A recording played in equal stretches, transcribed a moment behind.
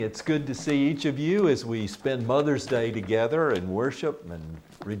It's good to see each of you as we spend Mother's Day together and worship and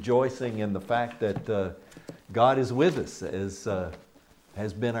rejoicing in the fact that God is with us, as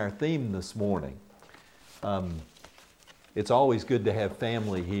has been our theme this morning. It's always good to have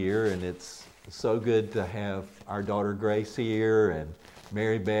family here, and it's so good to have our daughter Grace here, and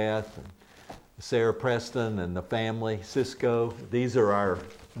Mary Beth, and Sarah Preston, and the family, Cisco. These are our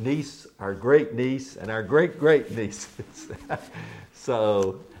niece, our great niece, and our great great nieces.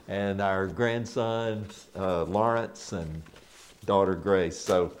 And our grandsons, Lawrence and daughter Grace.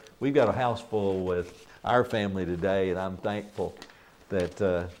 So we've got a house full with our family today, and I'm thankful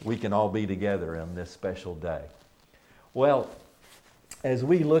that we can all be together on this special day. Well, as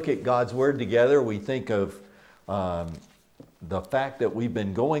we look at God's Word together, we think of the fact that we've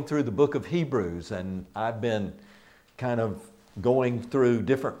been going through the book of Hebrews, and I've been kind of going through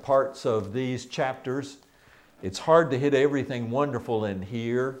different parts of these chapters. It's hard to hit everything wonderful in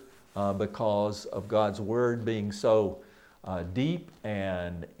here because of God's Word being so deep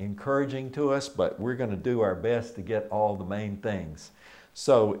and encouraging to us, but we're going to do our best to get all the main things.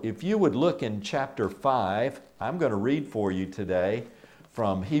 So if you would look in chapter 5, I'm going to read for you today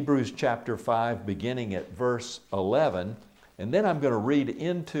from Hebrews chapter 5 beginning at verse 11, and then I'm going to read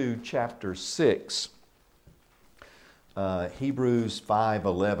into chapter 6, Hebrews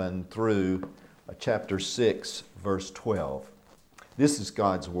 5:11 through chapter 6, verse 12. This is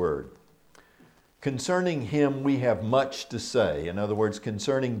God's Word. Concerning Him we have much to say. In other words,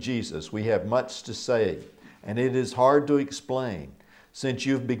 concerning Jesus, we have much to say, and it is hard to explain, since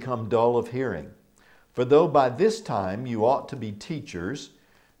you've become dull of hearing. For though by this time you ought to be teachers,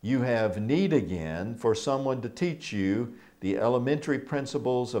 you have need again for someone to teach you the elementary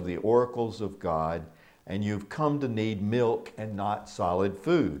principles of the oracles of God, and you've come to need milk and not solid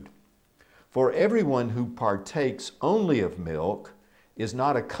food. For everyone who partakes only of milk is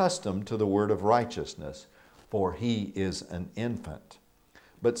not accustomed to the word of righteousness, for he is an infant.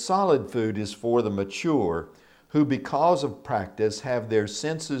 But solid food is for the mature, who because of practice have their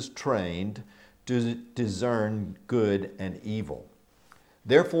senses trained to discern good and evil.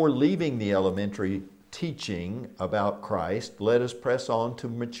 Therefore, leaving the elementary teaching about Christ, let us press on to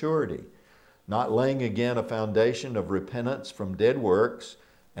maturity, not laying again a foundation of repentance from dead works,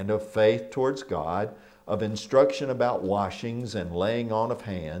 and of faith towards God, of instruction about washings and laying on of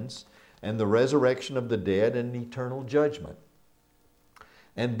hands, and the resurrection of the dead and eternal judgment.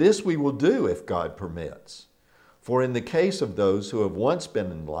 And this we will do if God permits. For in the case of those who have once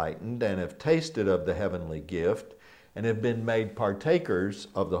been enlightened and have tasted of the heavenly gift, and have been made partakers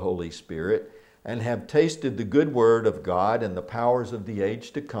of the Holy Spirit, and have tasted the good word of God and the powers of the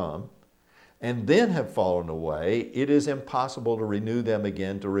age to come, and then have fallen away, it is impossible to renew them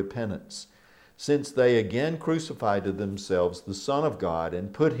again to repentance, since they again crucified to themselves the Son of God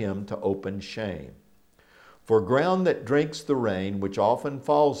and put him to open shame. For ground that drinks the rain which often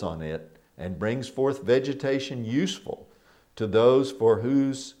falls on it and brings forth vegetation useful to those for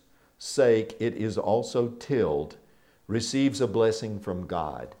whose sake it is also tilled, receives a blessing from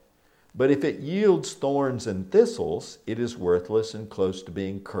God. But if it yields thorns and thistles, it is worthless and close to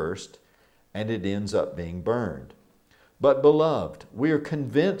being cursed, and it ends up being burned. But beloved, we are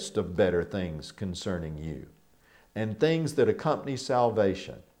convinced of better things concerning you, and things that accompany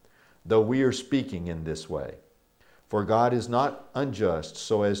salvation, though we are speaking in this way. For God is not unjust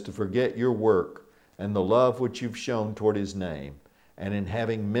so as to forget your work and the love which you've shown toward His name, and in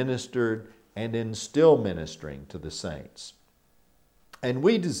having ministered and in still ministering to the saints. And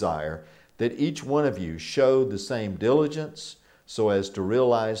we desire that each one of you show the same diligence, so as to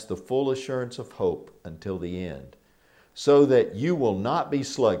realize the full assurance of hope until the end, so that you will not be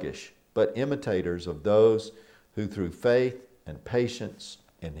sluggish, but imitators of those who through faith and patience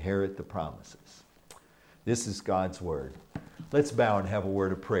inherit the promises. This is God's Word. Let's bow and have a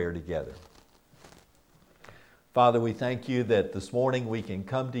word of prayer together. Father, we thank you that this morning we can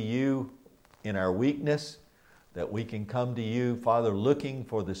come to you in our weakness, that we can come to you, Father, looking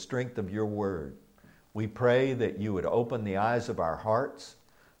for the strength of your Word. We pray that you would open the eyes of our hearts,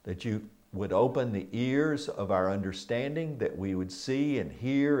 that you would open the ears of our understanding, that we would see and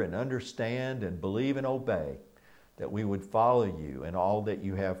hear and understand and believe and obey, that we would follow you in all that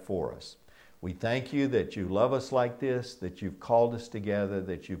you have for us. We thank you that you love us like this, that you've called us together,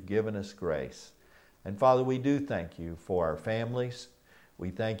 that you've given us grace. And Father, we do thank you for our families.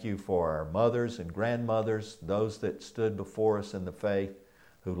 We thank you for our mothers and grandmothers, those that stood before us in the faith,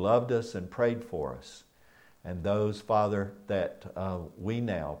 who loved us and prayed for us, and those, Father, that we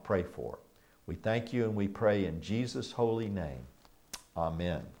now pray for. We thank you and we pray in Jesus' holy name.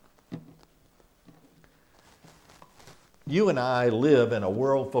 Amen. You and I live in a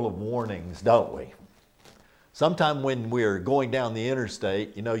world full of warnings, don't we? Sometime when we're going down the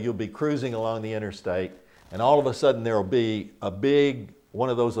interstate, you'll be cruising along the interstate, and all of a sudden there'll be one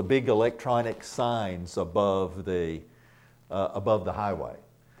of those big electronic signs above the highway.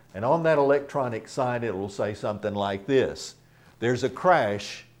 And on that electronic sign, it will say something like this: there's a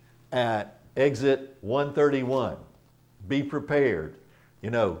crash at exit 131. Be prepared.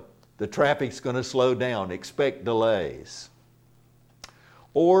 The traffic's going to slow down. Expect delays.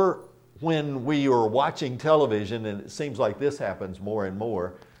 Or when we are watching television, and it seems like this happens more and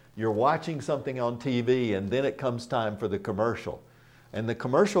more, you're watching something on TV and then it comes time for the commercial. And the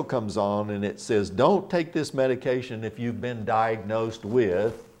commercial comes on and it says, don't take this medication if you've been diagnosed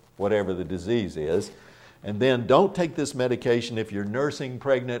with whatever the disease is. And then don't take this medication if you're nursing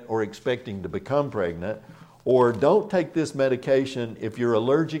pregnant or expecting to become pregnant. Or don't take this medication if you're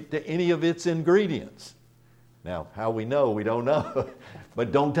allergic to any of its ingredients. Now, how we know, we don't know,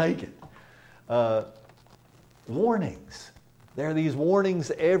 but don't take it. Warnings. There are these warnings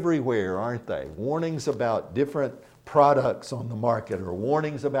everywhere, aren't they? Warnings about different products on the market, or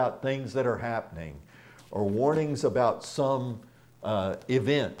warnings about things that are happening, or warnings about some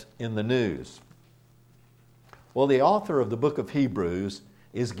event in the news. Well, the author of the book of Hebrews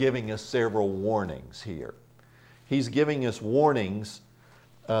is giving us several warnings here. He's giving us warnings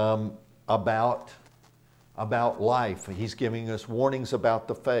about life. He's giving us warnings about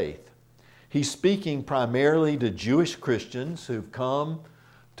the faith. He's speaking primarily to Jewish Christians who've come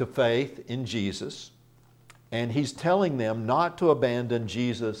to faith in Jesus, and he's telling them not to abandon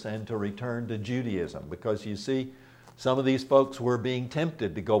Jesus and to return to Judaism, because you see, some of these folks were being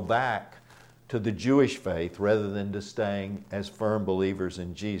tempted to go back to the Jewish faith rather than to staying as firm believers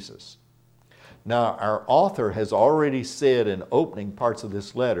in Jesus. Now, our author has already said in opening parts of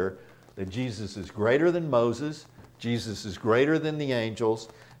this letter that Jesus is greater than Moses, Jesus is greater than the angels,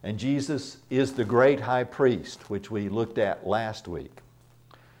 and Jesus is the great high priest, which we looked at last week.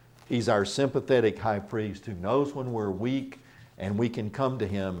 He's our sympathetic high priest who knows when we're weak, and we can come to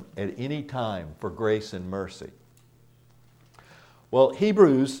him at any time for grace and mercy. Well,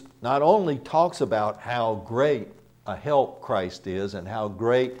 Hebrews not only talks about how great a help Christ is and how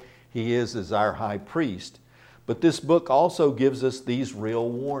great He is as our high priest, but this book also gives us these real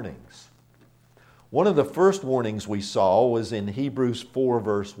warnings. One of the first warnings we saw was in Hebrews 4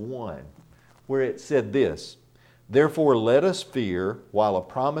 verse 1, where it said this: "Therefore let us fear, while a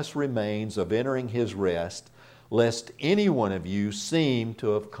promise remains of entering His rest, lest any one of you seem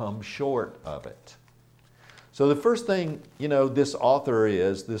to have come short of it." So the first thing, this author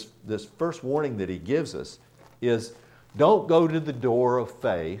this first warning that he gives us is, don't go to the door of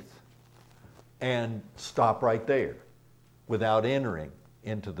faith and stop right there without entering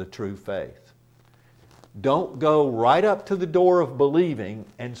into the true faith. Don't go right up to the door of believing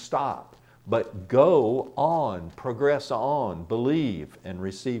and stop, but go on, progress on, believe and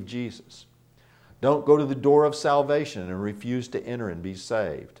receive Jesus. Don't go to the door of salvation and refuse to enter and be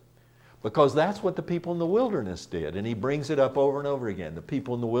saved, because that's what the people in the wilderness did, and he brings it up over and over again. The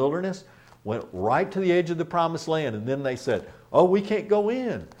people in the wilderness went right to the edge of the promised land, and then they said, oh, we can't go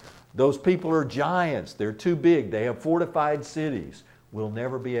in. Those people are giants. They're too big. They have fortified cities. We'll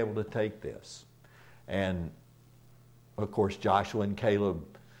never be able to take this. And, of course, Joshua and Caleb,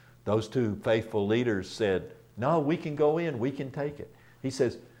 those two faithful leaders, said, no, we can go in. We can take it. He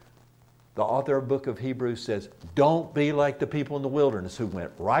says, the author of the book of Hebrews says, don't be like the people in the wilderness who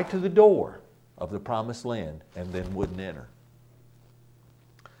went right to the door of the promised land and then wouldn't enter.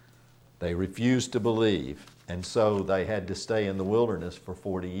 They refused to believe, and so they had to stay in the wilderness for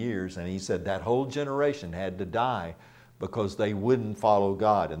 40 years. And he said that whole generation had to die because they wouldn't follow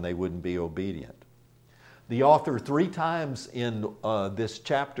God and they wouldn't be obedient. The author 3 times in this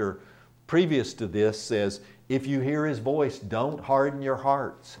chapter previous to this says, if you hear His voice, don't harden your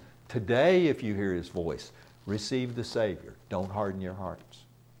hearts. Today, if you hear His voice, receive the Savior. Don't harden your hearts.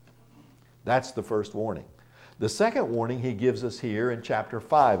 That's the first warning. The second warning he gives us here in chapter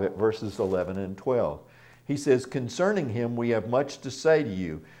 5 at verses 11 and 12. He says, concerning Him we have much to say to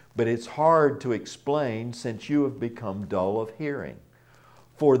you, but it's hard to explain since you have become dull of hearing.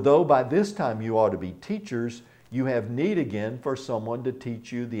 For though by this time you ought to be teachers, you have need again for someone to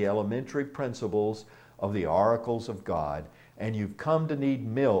teach you the elementary principles of the oracles of God, and you've come to need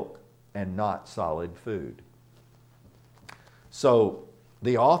milk and not solid food. So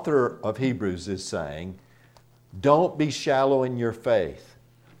the author of Hebrews is saying, don't be shallow in your faith.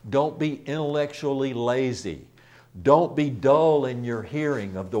 Don't be intellectually lazy. Don't be dull in your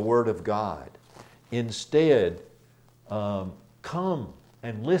hearing of the Word of God. Instead, come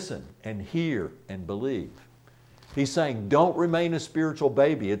and listen and hear and believe. He's saying, don't remain a spiritual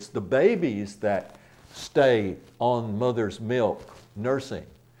baby. It's the babies that stay on mother's milk, nursing.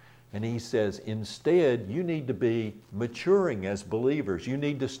 And he says, instead, you need to be maturing as believers. You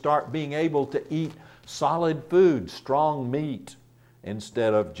need to start being able to eat solid food, strong meat,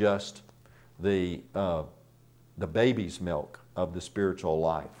 instead of just the baby's milk of the spiritual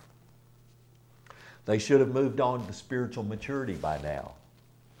life. They should have moved on to spiritual maturity by now.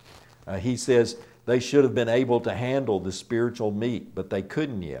 He says they should have been able to handle the spiritual meat, but they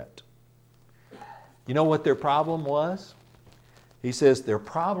couldn't yet. You know what their problem was? He says their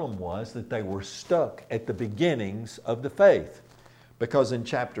problem was that they were stuck at the beginnings of the faith. Because in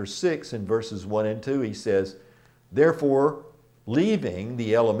chapter 6, in verses 1 and 2, he says, therefore, leaving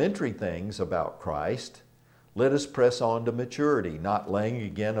the elementary things about Christ, let us press on to maturity, not laying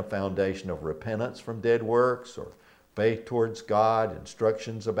again a foundation of repentance from dead works or faith towards God,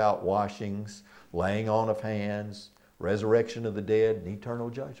 instructions about washings, laying on of hands, resurrection of the dead, and eternal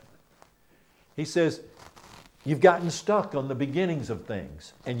judgment. He says, you've gotten stuck on the beginnings of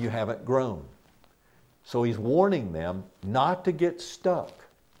things and you haven't grown. So he's warning them not to get stuck.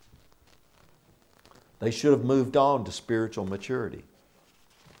 They should have moved on to spiritual maturity.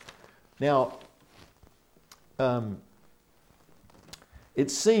 Now, it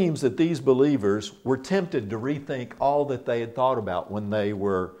seems that these believers were tempted to rethink all that they had thought about when they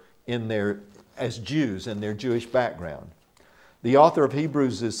were as Jews in their Jewish background. The author of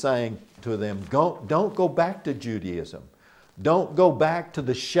Hebrews is saying to them, don't go back to Judaism. Don't go back to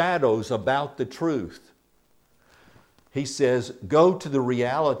the shadows about the truth. He says, go to the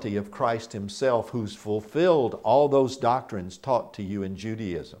reality of Christ Himself, who's fulfilled all those doctrines taught to you in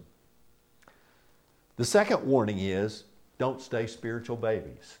Judaism. The second warning is, don't stay spiritual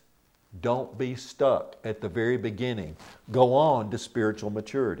babies. Don't be stuck at the very beginning. Go on to spiritual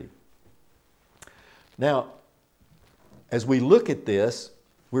maturity. Now, as we look at this,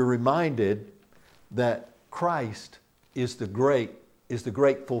 we're reminded that Christ is the great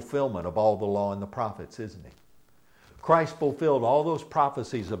fulfillment of all the law and the prophets, isn't He? Christ fulfilled all those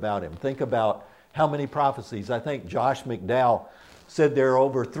prophecies about Him. Think about how many prophecies. I think Josh McDowell said there are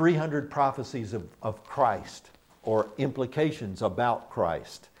over 300 prophecies of Christ, or implications about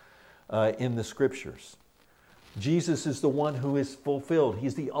Christ in the Scriptures. Jesus is the one who is fulfilled.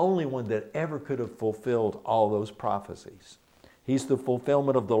 He's the only one that ever could have fulfilled all those prophecies. He's the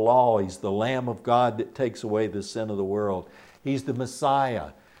fulfillment of the law. He's the Lamb of God that takes away the sin of the world. He's the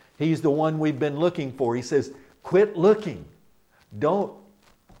Messiah. He's the one we've been looking for. He says, quit looking.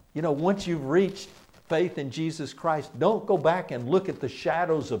 Once you've reached faith in Jesus Christ, don't go back and look at the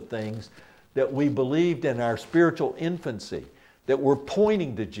shadows of things that we believed in our spiritual infancy, that were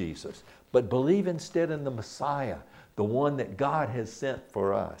pointing to Jesus, but believe instead in the Messiah, the one that God has sent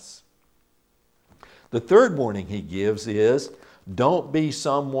for us. The third warning he gives is, don't be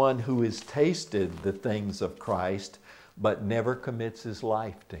someone who has tasted the things of Christ, but never commits his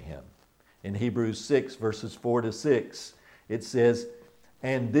life to Him. In Hebrews 6, verses 4 to 6, it says,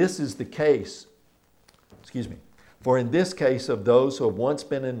 and this is the case, for in this case of those who have once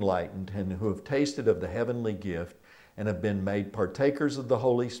been enlightened and who have tasted of the heavenly gift and have been made partakers of the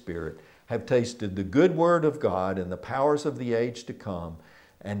Holy Spirit, have tasted the good word of God and the powers of the age to come,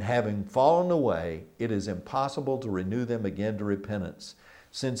 and having fallen away, it is impossible to renew them again to repentance,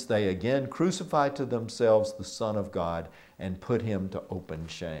 since they again crucify to themselves the Son of God and put Him to open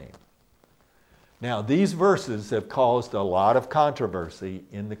shame. Now, these verses have caused a lot of controversy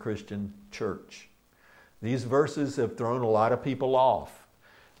in the Christian church. These verses have thrown a lot of people off,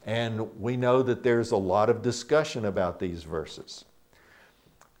 and we know that there's a lot of discussion about these verses.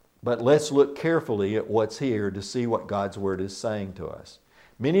 But let's look carefully at what's here to see what God's Word is saying to us.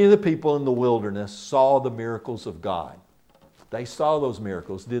 Many of the people in the wilderness saw the miracles of God. They saw those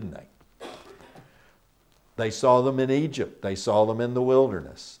miracles, didn't they? They saw them in Egypt. They saw them in the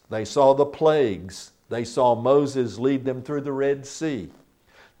wilderness. They saw the plagues. They saw Moses lead them through the Red Sea.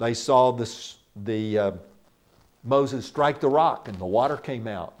 They saw Moses strike the rock and the water came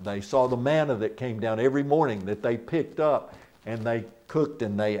out. They saw the manna that came down every morning that they picked up and they cooked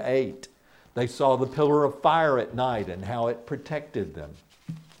and they ate. They saw the pillar of fire at night and how it protected them.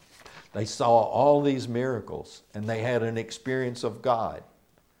 They saw all these miracles and they had an experience of God.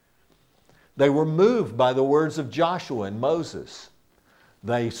 They were moved by the words of Joshua and Moses.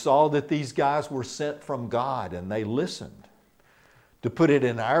 They saw that these guys were sent from God and they listened. To put it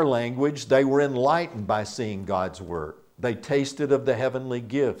in our language, they were enlightened by seeing God's work. They tasted of the heavenly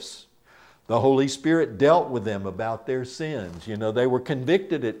gifts. The Holy Spirit dealt with them about their sins. They were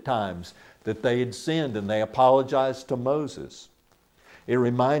convicted at times that they had sinned and they apologized to Moses. It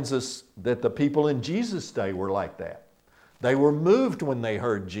reminds us that the people in Jesus' day were like that. They were moved when they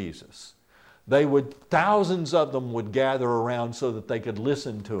heard Jesus. Thousands of them would gather around so that they could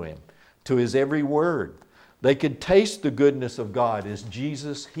listen to him, to his every word. They could taste the goodness of God as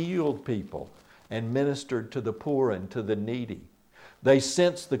Jesus healed people and ministered to the poor and to the needy. They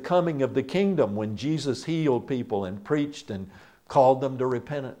sensed the coming of the kingdom when Jesus healed people and preached and called them to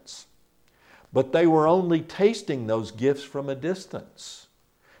repentance. But they were only tasting those gifts from a distance.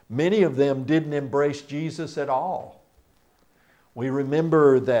 Many of them didn't embrace Jesus at all. We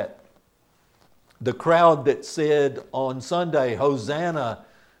remember that the crowd that said on Sunday, Hosanna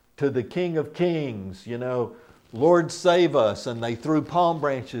to the King of Kings, Lord save us, and they threw palm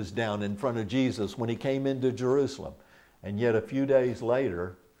branches down in front of Jesus when he came into Jerusalem. And yet a few days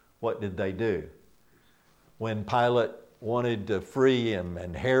later, what did they do? When Pilate wanted to free him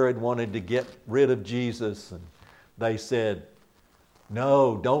and Herod wanted to get rid of Jesus, and they said,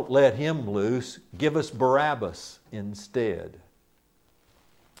 no, don't let him loose. Give us Barabbas instead.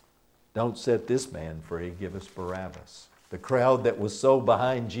 Don't set this man free. Give us Barabbas. The crowd that was so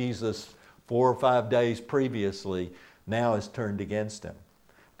behind Jesus 4 or 5 days previously now is turned against him.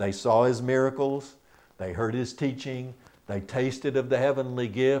 They saw his miracles. They heard his teaching. They tasted of the heavenly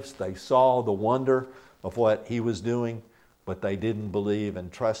gifts. They saw the wonder of what he was doing, but they didn't believe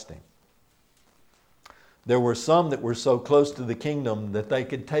and trust him. There were some that were so close to the kingdom that they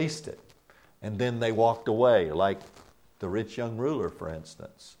could taste it, and then they walked away, like the rich young ruler, for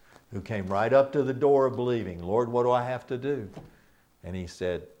instance, who came right up to the door of believing, Lord, what do I have to do? And he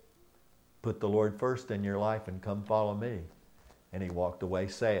said, put the Lord first in your life and come follow me. And he walked away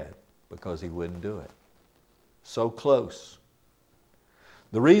sad because he wouldn't do it. So close.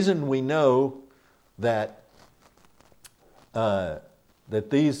 The reason we know that there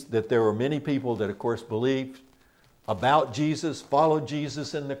were many people that, of course, believed about Jesus, followed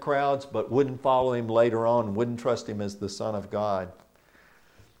Jesus in the crowds, but wouldn't follow him later on, wouldn't trust him as the Son of God.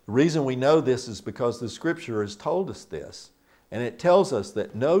 The reason we know this is because the Scripture has told us this, and it tells us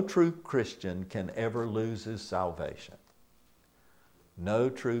that no true Christian can ever lose his salvation. No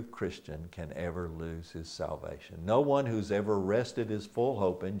true Christian can ever lose his salvation. No one who's ever rested his full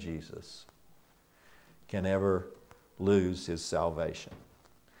hope in Jesus can ever lose his salvation.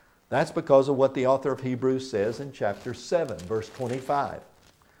 That's because of what the author of Hebrews says in chapter 7, verse 25.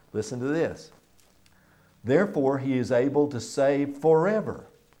 Listen to this. Therefore, he is able to save forever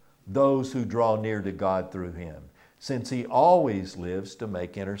those who draw near to God through him, since he always lives to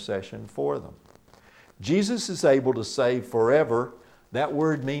make intercession for them. Jesus is able to save forever. That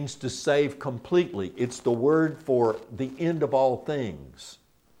word means to save completely. It's the word for the end of all things.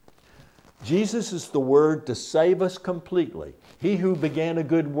 Jesus is the word to save us completely. He who began a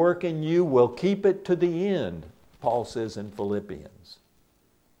good work in you will keep it to the end, Paul says in Philippians.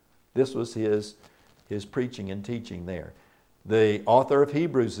 This was his preaching and teaching there. The author of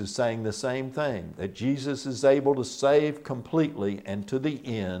Hebrews is saying the same thing, that Jesus is able to save completely and to the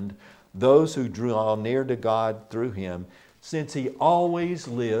end those who draw near to God through him, since he always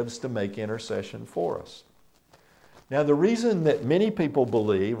lives to make intercession for us. Now, the reason that many people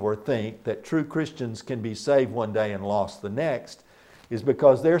believe or think that true Christians can be saved one day and lost the next is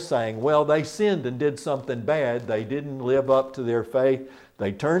because they're saying, well, they sinned and did something bad. They didn't live up to their faith.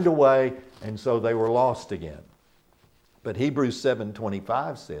 They turned away, and so they were lost again. But Hebrews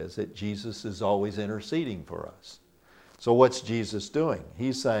 7:25 says that Jesus is always interceding for us. So what's Jesus doing?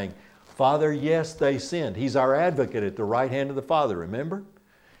 He's saying, Father, yes, they sinned. He's our advocate at the right hand of the Father, remember?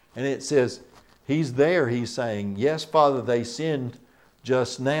 And it says, he's there, he's saying, yes, Father, they sinned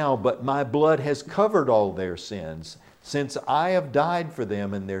just now, but my blood has covered all their sins. Since I have died for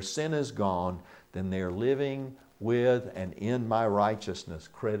them and their sin is gone, then they're living with and in my righteousness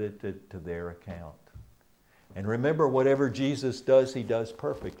credited to their account. And remember, whatever Jesus does, he does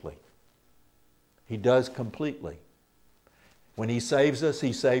perfectly. He does completely. When he saves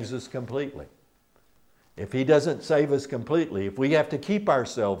us completely. If he doesn't save us completely, if we have to keep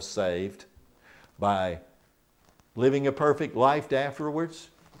ourselves saved by living a perfect life afterwards,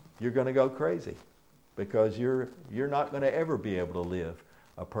 you're going to go crazy, because you're not going to ever be able to live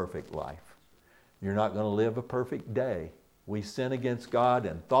a perfect life. You're not going to live a perfect day. We sin against God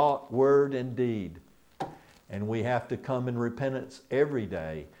in thought, word, and deed. And we have to come in repentance every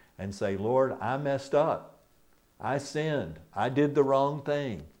day and say, Lord, I messed up. I sinned. I did the wrong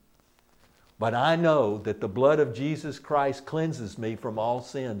thing. But I know that the blood of Jesus Christ cleanses me from all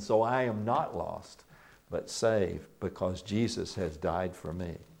sin, so I am not lost, but saved, because Jesus has died for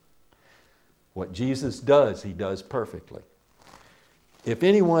me. What Jesus does, he does perfectly. If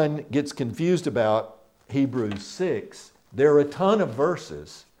anyone gets confused about Hebrews 6, There are a ton of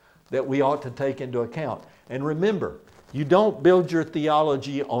verses that we ought to take into account. And remember, you don't build your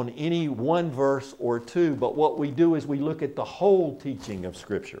theology on any one verse or two, but what we do is we look at the whole teaching of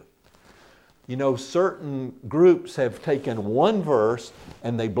Scripture. You know, certain groups have taken one verse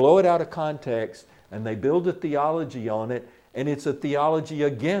and they blow it out of context and they build a theology on it, and it's a theology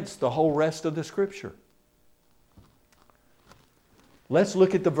against the whole rest of the Scripture. Let's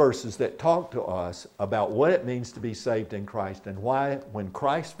look at the verses that talk to us about what it means to be saved in Christ and why when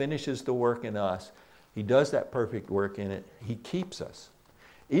Christ finishes the work in us, He does that perfect work in it. He keeps us.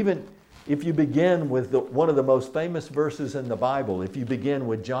 Even if you begin with one of the most famous verses in the Bible, if you begin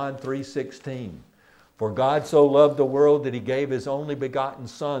with John 3:16, "For God so loved the world that He gave His only begotten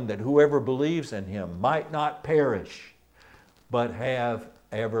Son, that whoever believes in Him might not perish, but have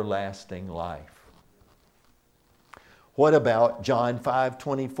everlasting life." What about John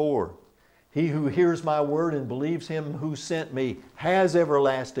 5:24? "He who hears my word and believes Him who sent me has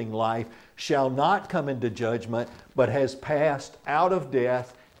everlasting life, shall not come into judgment, but has passed out of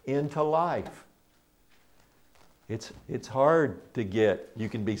death into life." It's hard to get, you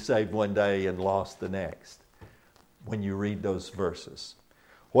can be saved one day and lost the next when you read those verses.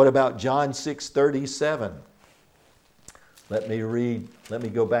 What about John 6:37? Let me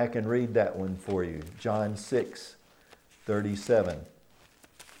go back and read that one for you. John 6:37.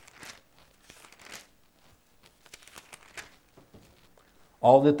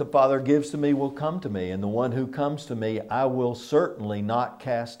 "All that the Father gives to me will come to me, and the one who comes to me I will certainly not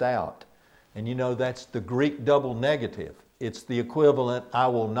cast out." And you know, that's the Greek double negative. It's the equivalent, I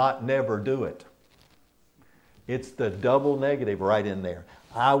will not never do it. It's the double negative right in there.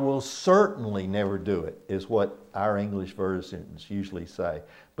 I will certainly never do it, is what our English versions usually say.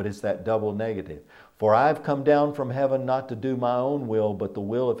 But it's that double negative. "For I've come down from heaven not to do my own will, but the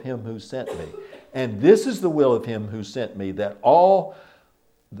will of Him who sent me. And this is the will of Him who sent me, that all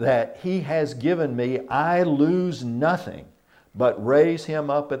that He has given me, I lose nothing, but raise Him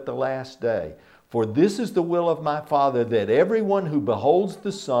up at the last day. For this is the will of my Father, that everyone who beholds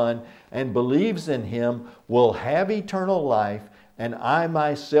the Son and believes in Him will have eternal life, and I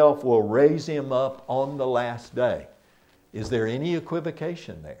myself will raise him up on the last day." Is there any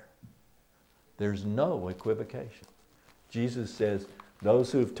equivocation there? There's no equivocation. Jesus says,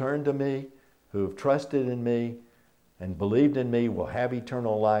 those who have turned to me, who have trusted in me, and believed in me will have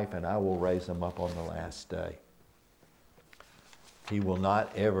eternal life, and I will raise them up on the last day. He will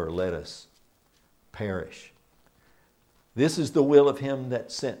not ever let us perish. "This is the will of Him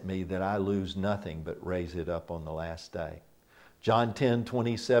that sent me, that I lose nothing, but raise it up on the last day." John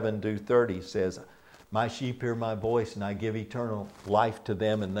 10:27-30 says, "My sheep hear my voice, and I give eternal life to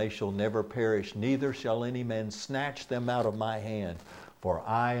them, and they shall never perish, neither shall any man snatch them out of my hand, for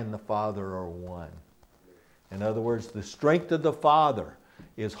I and the Father are one." In other words, the strength of the Father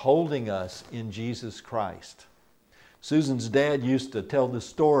is holding us in Jesus Christ. Susan's dad used to tell the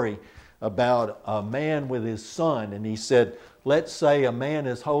story about a man with his son, and he said, let's say a man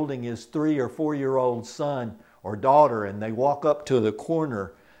is holding his 3 or 4-year-old son or daughter, and they walk up to the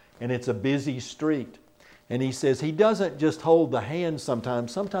corner, and it's a busy street. And he says he doesn't just hold the hand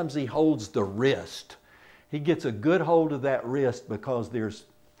sometimes he holds the wrist. He gets a good hold of that wrist because there's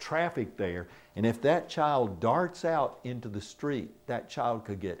traffic there. And if that child darts out into the street, that child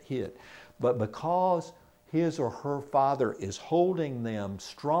could get hit. But because his or her father is holding them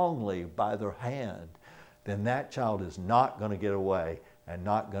strongly by their hand, then that child is not going to get away and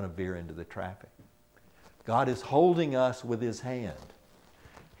not going to veer into the traffic. God is holding us with His hand.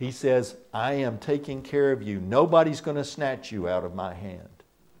 He says, I am taking care of you. Nobody's going to snatch you out of my hand.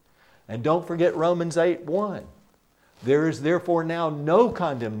 And don't forget Romans 8:1. There is therefore now no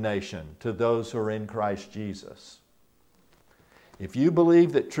condemnation to those who are in Christ Jesus. If you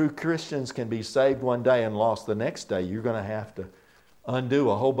believe that true Christians can be saved one day and lost the next day, you're going to have to undo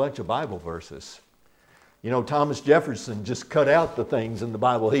a whole bunch of Bible verses. You know, Thomas Jefferson just cut out the things in the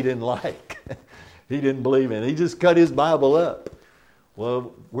Bible he didn't like. He didn't believe in. He just cut his Bible up.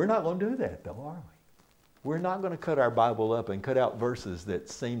 Well, we're not going to do that though, are we? We're not going to cut our Bible up and cut out verses that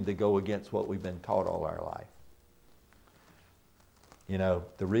seem to go against what we've been taught all our life. You know,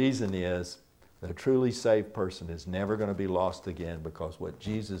 the reason is that a truly saved person is never going to be lost again, because what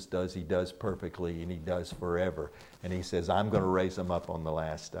Jesus does, He does perfectly and He does forever. And He says, I'm going to raise them up on the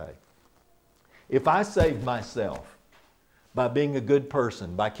last day. If I saved myself by being a good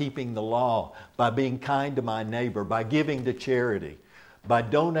person, by keeping the law, by being kind to my neighbor, by giving to charity, by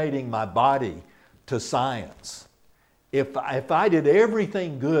donating my body to science, if I did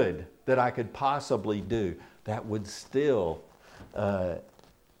everything good that I could possibly do, that would still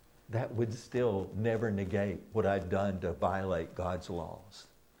that would still never negate what I'd done to violate God's laws.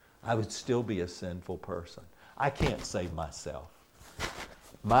 I would still be a sinful person. I can't save myself.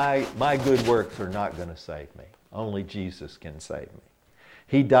 My good works are not going to save me. Only Jesus can save me.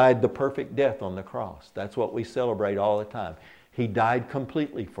 He died the perfect death on the cross. That's what we celebrate all the time. He died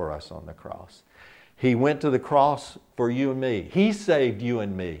completely for us on the cross. He went to the cross for you and me. He saved you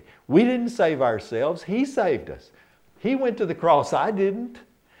and me. We didn't save ourselves. He saved us. He went to the cross. I didn't.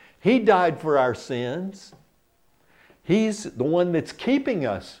 He died for our sins. He's the one that's keeping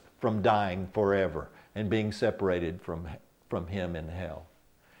us from dying forever and being separated from Him in hell.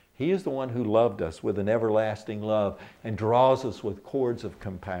 He is the one who loved us with an everlasting love and draws us with cords of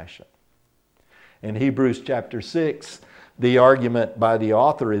compassion. In Hebrews chapter 6, the argument by the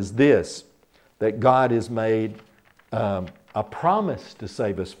author is this, that God has made a promise to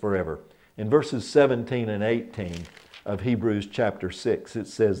save us forever. In verses 17 and 18 of Hebrews chapter 6, it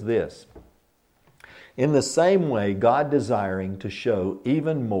says this, "In the same way, God desiring to show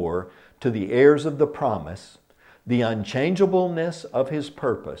even more to the heirs of the promise the unchangeableness of His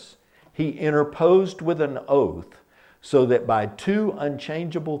purpose, He interposed with an oath, so that by two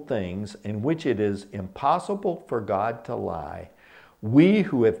unchangeable things in which it is impossible for God to lie, we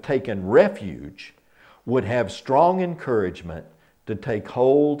who have taken refuge would have strong encouragement to take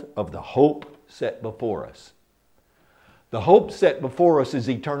hold of the hope set before us." The hope set before us is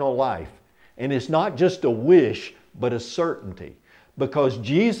eternal life. And it's not just a wish, but a certainty. Because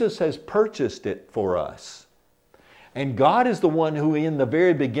Jesus has purchased it for us. And God is the one who in the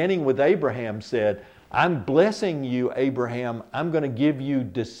very beginning with Abraham said, "I'm blessing you, Abraham. I'm going to give you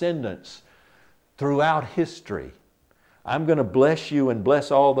descendants throughout history. I'm going to bless you and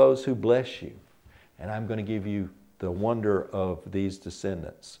bless all those who bless you. And I'm going to give you the wonder of these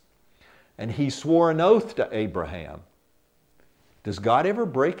descendants." And He swore an oath to Abraham. Does God ever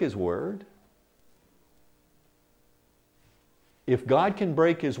break His word? If God can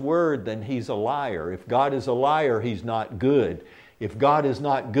break His word, then He's a liar. If God is a liar, He's not good. If God is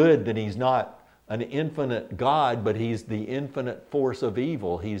not good, then He's not an infinite God, but He's the infinite force of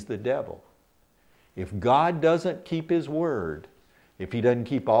evil. He's the devil. If God doesn't keep His word, if He doesn't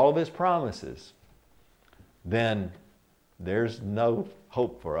keep all of His promises, then there's no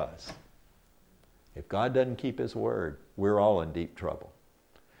hope for us. If God doesn't keep His word, we're all in deep trouble.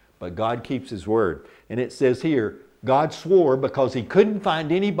 But God keeps His word. And it says here, God swore because He couldn't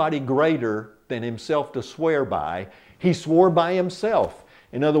find anybody greater than Himself to swear by. He swore by Himself.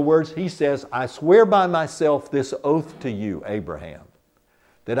 In other words, He says, "I swear by myself this oath to you, Abraham,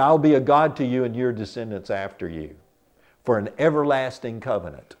 that I'll be a God to you and your descendants after you for an everlasting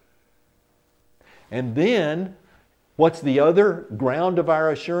covenant." And then, what's the other ground of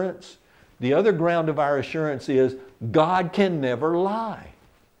our assurance? The other ground of our assurance is God can never lie.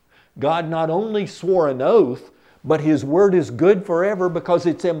 God not only swore an oath, but His word is good forever because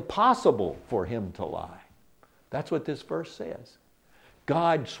it's impossible for Him to lie. That's what this verse says.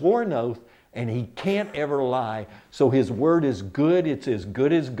 God swore an oath and He can't ever lie, so His word is good. It's as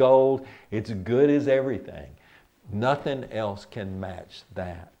good as gold. It's good as everything. Nothing else can match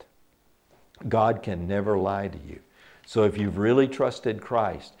that. God can never lie to you. So if you've really trusted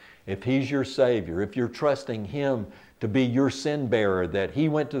Christ, if He's your Savior, if you're trusting Him to be your sin bearer, that He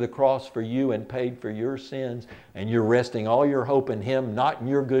went to the cross for you and paid for your sins, and you're resting all your hope in Him, not in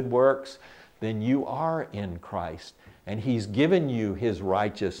your good works, then you are in Christ. And He's given you His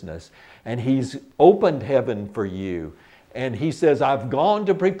righteousness, and He's opened heaven for you. And He says, "I've gone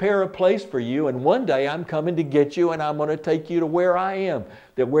to prepare a place for you, and one day I'm coming to get you, and I'm going to take you to where I am,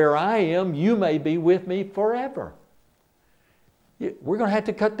 that where I am, you may be with me forever." We're going to have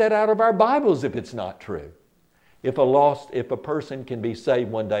to cut that out of our Bibles if it's not true. If a person can be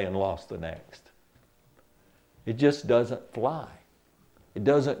saved one day and lost the next. It just doesn't fly. It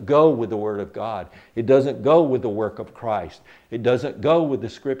doesn't go with the Word of God. It doesn't go with the work of Christ. It doesn't go with the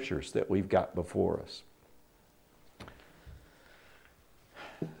Scriptures that we've got before us.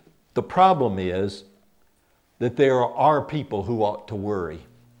 The problem is that there are people who ought to worry.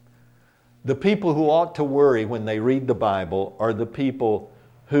 The people who ought to worry when they read the Bible are the people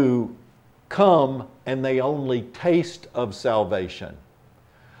who come and they only taste of salvation.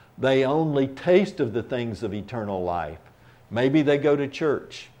 They only taste of the things of eternal life. Maybe they go to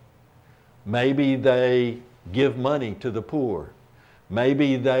church. Maybe they give money to the poor.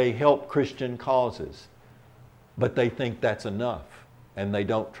 Maybe they help Christian causes. But they think that's enough and they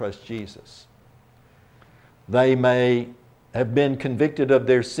don't trust Jesus. They may have been convicted of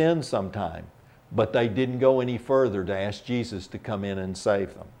their sin sometime, but they didn't go any further to ask Jesus to come in and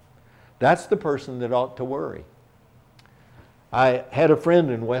save them. That's the person that ought to worry. I had a friend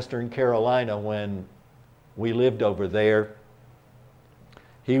in Western Carolina when we lived over there.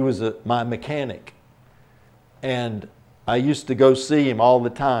 He was my mechanic, and I used to go see him all the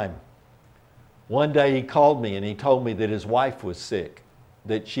time. One day he called me and he told me that his wife was sick,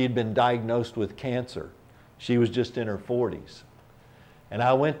 that she had been diagnosed with cancer. She was just in her 40s. And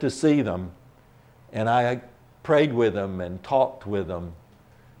I went to see them, and I prayed with them and talked with them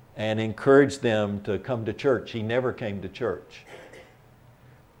and encouraged them to come to church. He never came to church.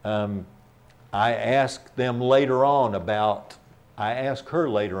 I asked her later on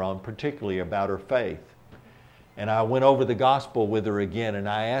particularly about her faith. And I went over the gospel with her again, and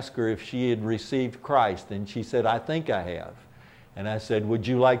I asked her if she had received Christ, and she said, "I think I have." And I said, "Would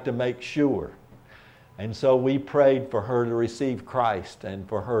you like to make sure?" And so we prayed for her to receive Christ and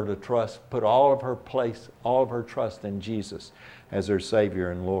for her to put all of her trust in Jesus as her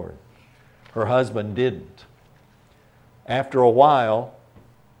Savior and Lord. Her husband didn't. After a while,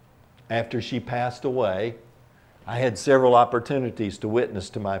 after she passed away, I had several opportunities to witness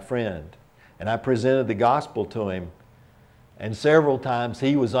to my friend. And I presented the gospel to him. And several times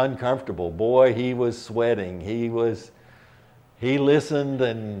he was uncomfortable. Boy, he was sweating. He listened,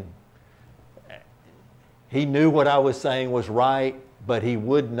 and he knew what I was saying was right, but he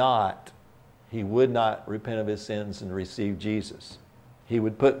would not repent of his sins and receive Jesus. He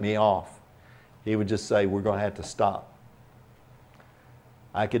would put me off. He would just say, "We're going to have to stop."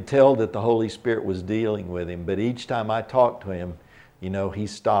 I could tell that the Holy Spirit was dealing with him, but each time I talked to him, he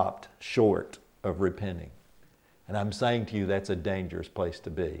stopped short of repenting. And I'm saying to you, that's a dangerous place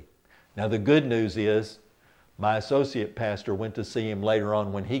to be. Now, the good news is, my associate pastor went to see him later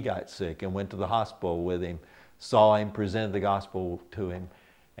on when he got sick and went to the hospital with him, saw him, presented the gospel to him,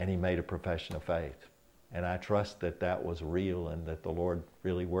 and he made a profession of faith. And I trust that that was real and that the Lord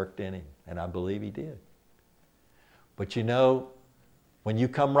really worked in him. And I believe He did. But when you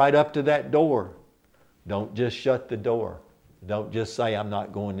come right up to that door, don't just shut the door. Don't just say, "I'm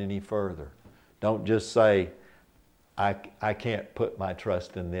not going any further." Don't just say, I can't put my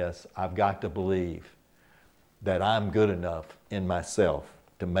trust in this. I've got to believe that I'm good enough in myself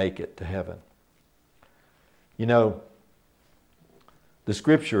to make it to heaven. The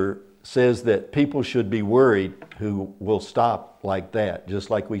Scripture says that people should be worried who will stop like that,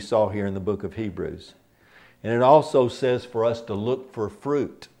 just like we saw here in the book of Hebrews. And it also says for us to look for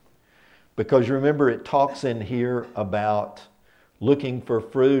fruit. Because remember, it talks in here about looking for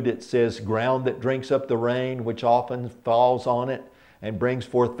fruit. It says ground that drinks up the rain, which often falls on it and brings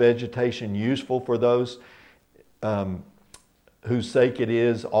forth vegetation useful for those whose sake it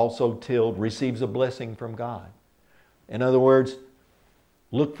is also tilled, receives a blessing from God. In other words,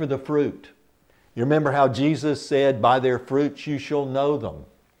 look for the fruit. You remember how Jesus said, "By their fruits you shall know them."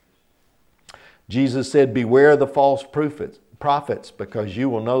 Jesus said, "Beware of the false prophets, because you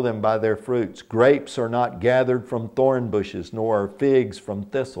will know them by their fruits. Grapes are not gathered from thorn bushes, nor are figs from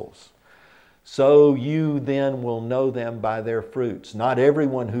thistles. So you then will know them by their fruits. Not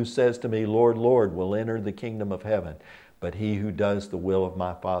everyone who says to me, 'Lord, Lord,' will enter the kingdom of heaven, but he who does the will of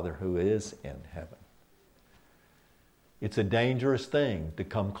my Father who is in heaven." It's a dangerous thing to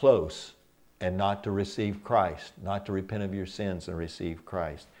come close and not to receive Christ, not to repent of your sins and receive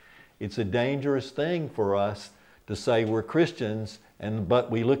Christ. It's a dangerous thing for us to say we're Christians,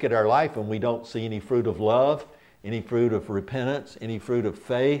 but we look at our life and we don't see any fruit of love, any fruit of repentance, any fruit of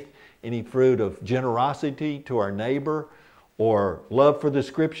faith, any fruit of generosity to our neighbor, or love for the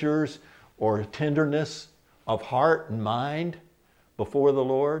Scriptures, or tenderness of heart and mind before the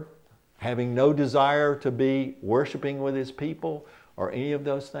Lord, having no desire to be worshiping with His people, or any of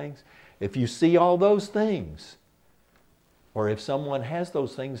those things. If you see all those things, or if someone has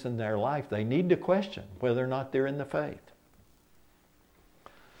those things in their life, they need to question whether or not they're in the faith.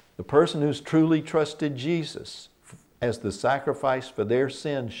 The person who's truly trusted Jesus as the sacrifice for their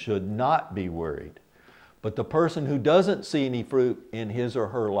sins should not be worried. But the person who doesn't see any fruit in his or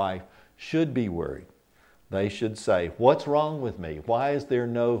her life should be worried. They should say, "What's wrong with me? Why is there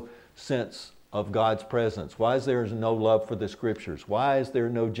no sense of God's presence? Why is there no love for the Scriptures? Why is there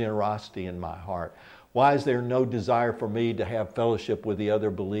no generosity in my heart? Why is there no desire for me to have fellowship with the other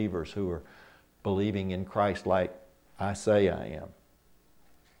believers who are believing in Christ like I say I am?"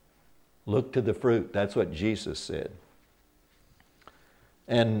 Look to the fruit. That's what Jesus said.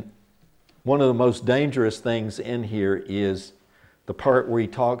 And one of the most dangerous things in here is the part where he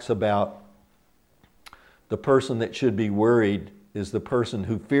talks about the person that should be worried is the person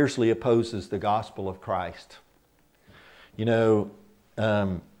who fiercely opposes the gospel of Christ. In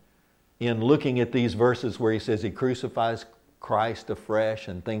looking at these verses where he says he crucifies Christ afresh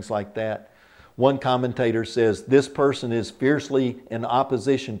and things like that, One commentator says, this person is fiercely in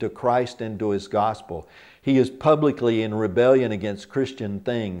opposition to Christ and to His gospel. He is publicly in rebellion against Christian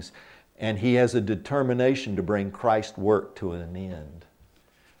things, and he has a determination to bring Christ's work to an end.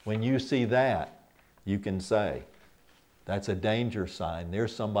 When you see that, you can say, that's a danger sign.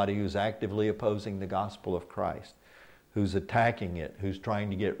 There's somebody who's actively opposing the gospel of Christ, who's attacking it, who's trying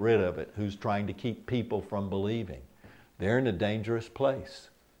to get rid of it, who's trying to keep people from believing. They're in a dangerous place.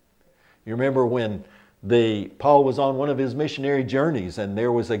 You remember when Paul was on one of his missionary journeys, and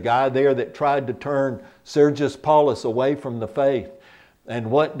there was a guy there that tried to turn Sergius Paulus away from the faith.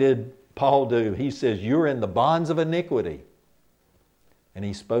 And what did Paul do? He says, you're in the bonds of iniquity. And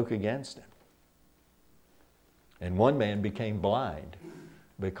he spoke against him. And one man became blind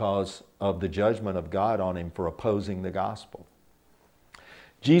because of the judgment of God on him for opposing the gospel.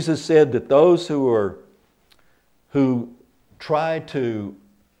 Jesus said that those who try to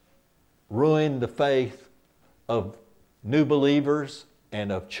ruin the faith of new believers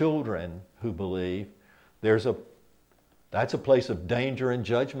and of children who believe, that's a place of danger and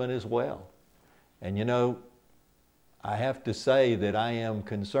judgment as well. And you know, I have to say that I am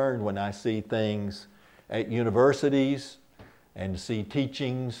concerned when I see things at universities and see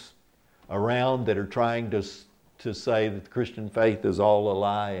teachings around that are trying to say that the Christian faith is all a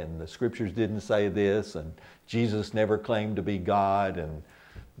lie and the scriptures didn't say this and Jesus never claimed to be God and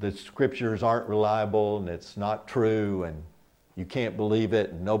the scriptures aren't reliable and it's not true and you can't believe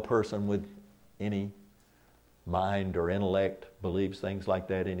it and no person with any mind or intellect believes things like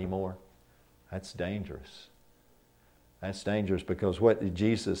that anymore. That's dangerous. That's dangerous because what did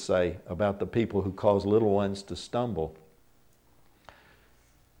Jesus say about the people who cause little ones to stumble?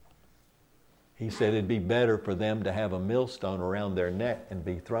 He said it'd be better for them to have a millstone around their neck and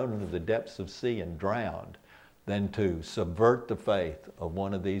be thrown into the depths of sea and drowned than to subvert the faith of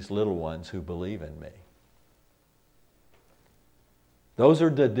one of these little ones who believe in me. Those are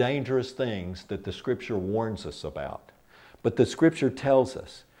the dangerous things that the Scripture warns us about. But the Scripture tells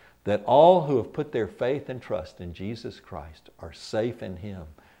us that all who have put their faith and trust in Jesus Christ are safe in Him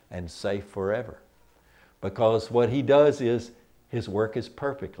and safe forever. Because what He does is His work is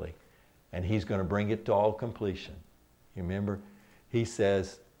perfectly and He's going to bring it to all completion. You remember, He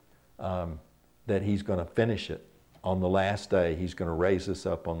says that He's going to finish it on the last day. He's going to raise us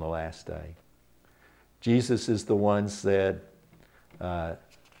up on the last day. Jesus is the one said,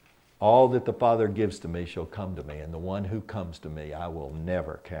 all that the Father gives to me shall come to me, and the one who comes to me I will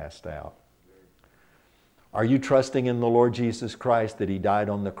never cast out. Are you trusting in the Lord Jesus Christ that He died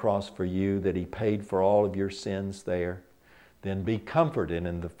on the cross for you, that He paid for all of your sins there? Then be comforted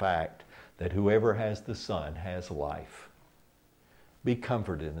in the fact that whoever has the Son has life. Be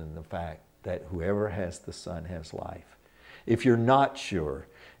comforted in the fact that whoever has the Son has life. If you're not sure,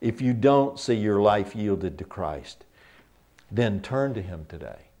 if you don't see your life yielded to Christ, then turn to Him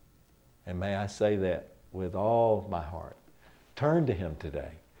today. And may I say that with all my heart. Turn to Him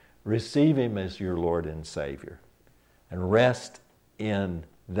today. Receive Him as your Lord and Savior. And rest in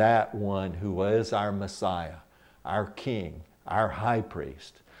that one who is our Messiah, our King, our High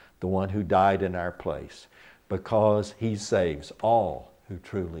Priest, the one who died in our place, because He saves all who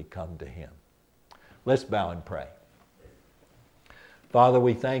truly come to Him. Let's bow and pray. Father,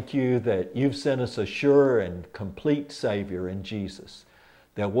 we thank You that You've sent us a sure and complete Savior in Jesus.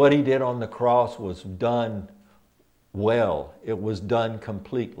 That what He did on the cross was done well. It was done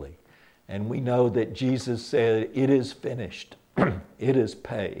completely. And we know that Jesus said, it is finished. It is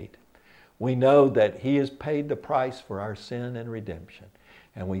paid. We know that He has paid the price for our sin and redemption.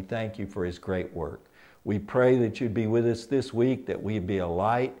 And we thank You for His great work. We pray that You'd be with us this week, that we'd be a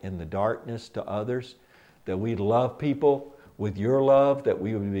light in the darkness to others, that we'd love people with Your love, that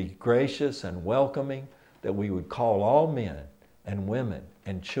we would be gracious and welcoming, that we would call all men and women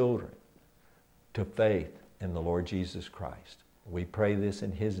and children to faith in the Lord Jesus Christ. We pray this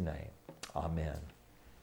in His name. Amen.